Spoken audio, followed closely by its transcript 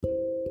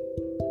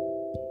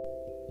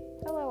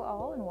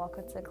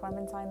welcome to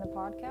Clementine the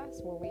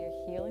podcast, where we are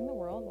healing the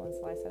world one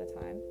slice at a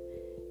time.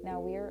 Now,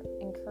 we are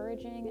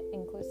encouraging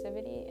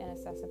inclusivity and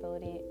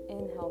accessibility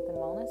in health and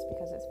wellness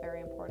because it's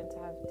very important to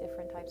have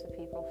different types of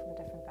people from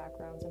different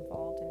backgrounds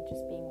involved in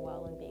just being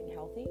well and being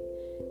healthy.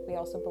 We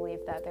also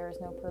believe that there is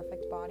no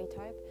perfect body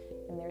type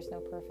and there's no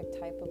perfect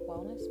type of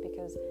wellness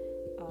because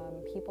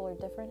people are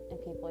different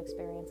and people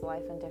experience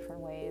life in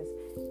different ways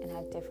and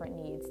have different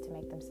needs to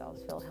make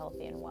themselves feel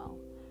healthy and well.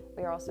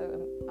 We are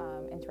also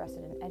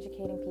interested in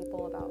educating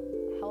people about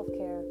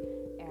healthcare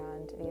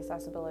and the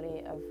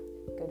accessibility of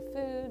good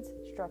foods,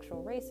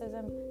 structural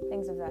racism,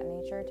 things of that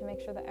nature to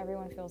make sure that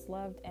everyone feels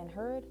loved and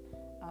heard.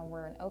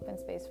 We're an open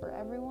space for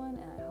everyone,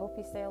 and I hope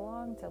you stay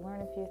along to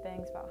learn a few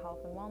things about health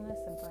and wellness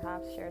and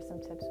perhaps share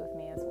some tips with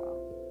me as well.